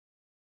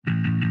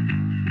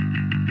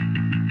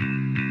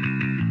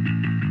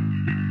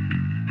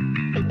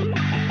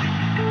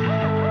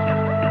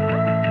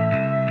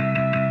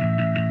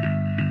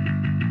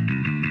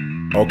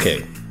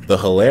Okay, the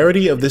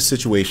hilarity of this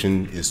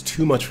situation is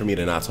too much for me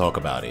to not talk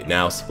about it.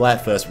 Now,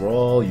 Splatfest, we're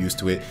all used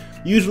to it.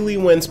 Usually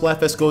when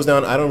Splatfest goes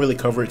down, I don't really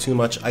cover it too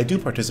much. I do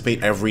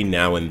participate every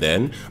now and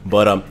then,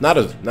 but not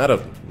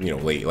a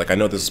late. Like, I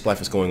know there's a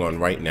Splatfest going on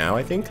right now,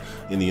 I think,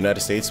 in the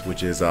United States,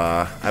 which is,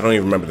 I don't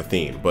even remember the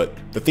theme, but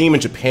the theme in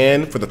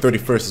Japan for the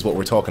 31st is what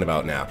we're talking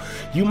about now.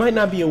 You might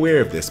not be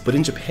aware of this, but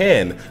in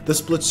Japan, the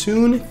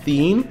Splatoon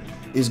theme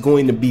is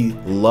going to be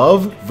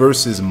love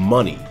versus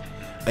money.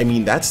 I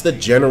mean, that's the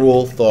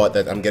general thought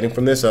that I'm getting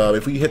from this.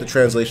 If we hit the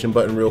translation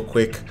button real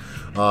quick,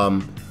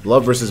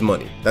 love versus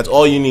money. That's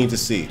all you need to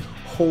see.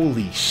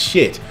 Holy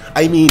shit.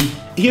 I mean,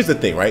 here's the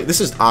thing, right?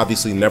 This is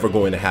obviously never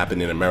going to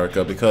happen in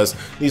America because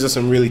these are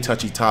some really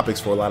touchy topics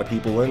for a lot of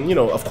people. And, you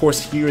know, of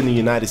course, here in the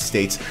United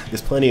States,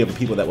 there's plenty of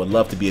people that would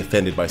love to be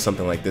offended by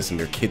something like this in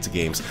their kids'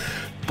 games.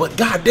 But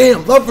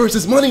goddamn, love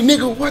versus money,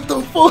 nigga, what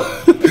the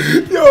fuck?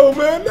 Yo,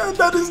 man,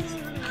 that is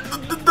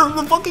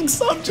the fucking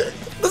subject.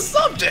 The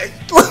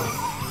subject.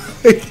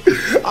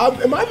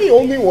 Am I the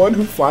only one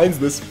who finds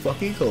this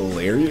fucking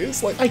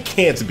hilarious? Like, I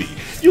can't be.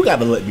 You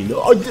gotta let me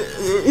know. Am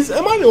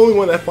I the only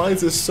one that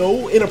finds this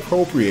so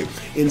inappropriate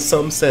in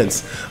some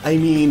sense? I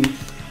mean,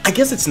 I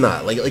guess it's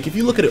not. Like if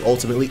you look at it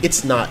ultimately,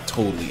 it's not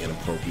totally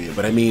inappropriate.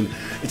 But I mean,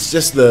 it's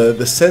just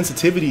the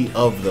sensitivity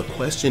of the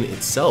question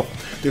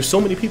itself. There's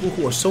so many people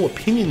who are so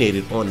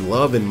opinionated on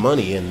love and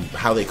money and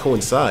how they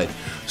coincide.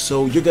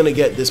 So you're gonna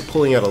get this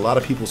pulling at a lot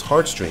of people's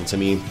heartstrings. I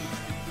mean,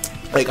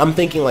 like, I'm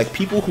thinking like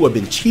people who have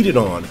been cheated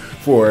on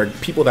for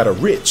people that are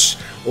rich,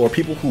 or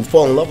people who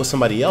fall in love with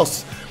somebody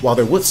else while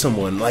they're with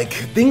someone. Like,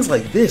 things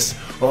like this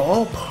are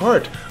all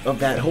part of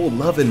that whole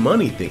love and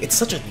money thing. It's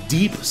such a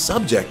deep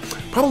subject,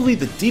 probably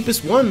the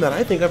deepest one that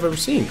I think I've ever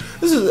seen.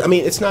 This is, I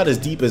mean, it's not as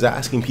deep as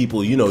asking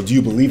people, you know, do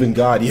you believe in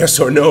God, yes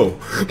or no?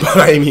 But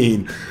I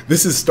mean,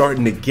 this is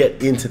starting to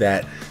get into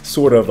that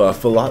sort of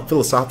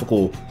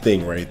philosophical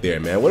thing right there,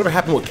 man. Whatever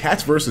happened with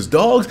cats versus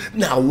dogs,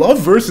 now love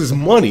versus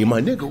money,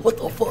 my nigga, what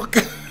the fuck?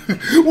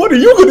 What are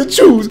you gonna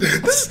choose?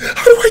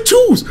 How do I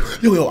choose?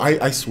 Yo,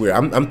 I swear,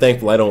 I'm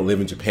thankful I don't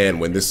live in Japan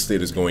when this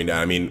shit is going down.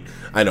 I mean,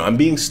 I know I'm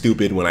being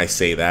stupid when I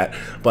say that,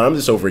 but I'm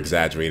just over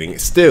exaggerating.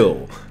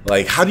 Still,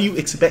 like, how do you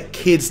expect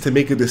kids to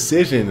make a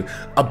decision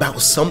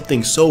about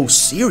something so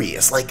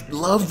serious, like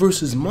love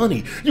versus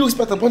money? You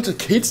expect a bunch of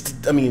kids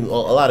to, I mean, a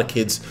lot of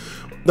kids,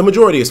 the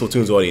majority of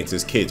Splatoon's audience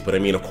is kids, but I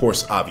mean, of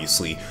course,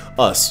 obviously,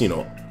 us, you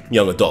know,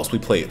 young adults, we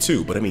play it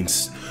too, but I mean,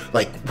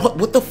 like,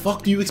 what the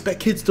fuck do you expect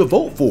kids to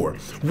vote for?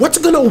 What's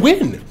gonna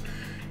win?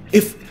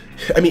 If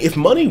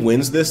money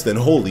wins this, then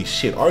holy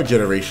shit, our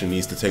generation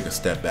needs to take a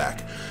step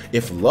back.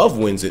 If love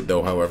wins it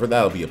though, however,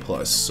 that'll be a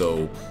plus.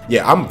 So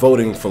yeah, I'm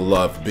voting for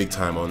love big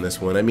time on this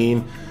one. I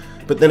mean,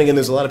 but then again,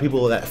 there's a lot of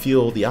people that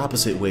feel the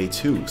opposite way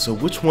too. So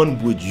which one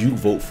would you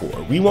vote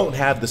for? We won't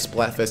have the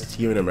Splatfest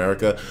here in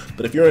America,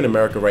 but if you're in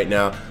America right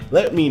now,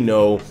 let me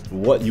know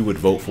what you would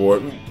vote for.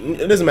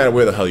 It doesn't matter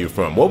where the hell you're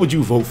from. What would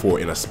you vote for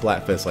in a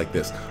Splatfest like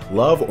this?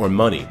 Love or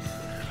money?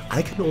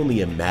 I can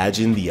only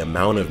imagine the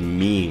amount of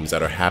memes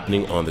that are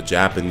happening on the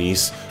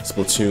Japanese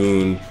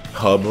Splatoon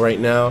hub right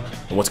now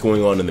and what's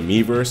going on in the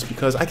Miiverse,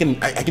 because I can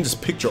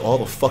just picture all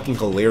the fucking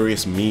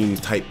hilarious meme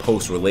type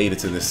posts related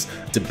to this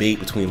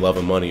debate between love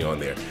and money on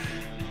there.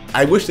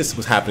 I wish this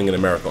was happening in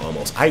America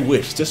almost. I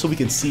wish, just so we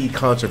can see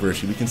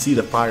controversy, we can see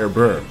the fire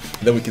burn,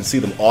 and then we can see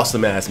them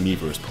awesome ass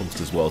Miiverse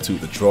posts as well too,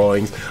 the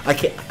drawings.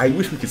 I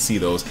wish we could see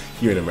those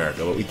here in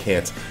America, but we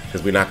can't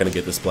because we're not gonna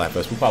get the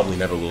Splatfest. We probably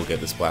never will get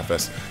the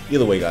Splatfest.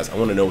 Either way, guys, I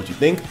wanna know what you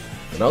think,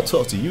 and I'll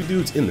talk to you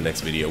dudes in the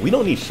next video. We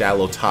don't need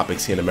shallow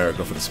topics here in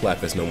America for the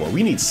Splatfest no more.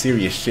 We need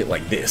serious shit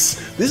like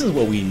this. This is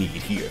what we need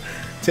here.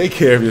 Take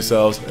care of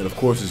yourselves, and of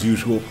course, as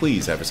usual,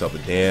 please have yourself a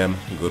damn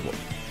good one.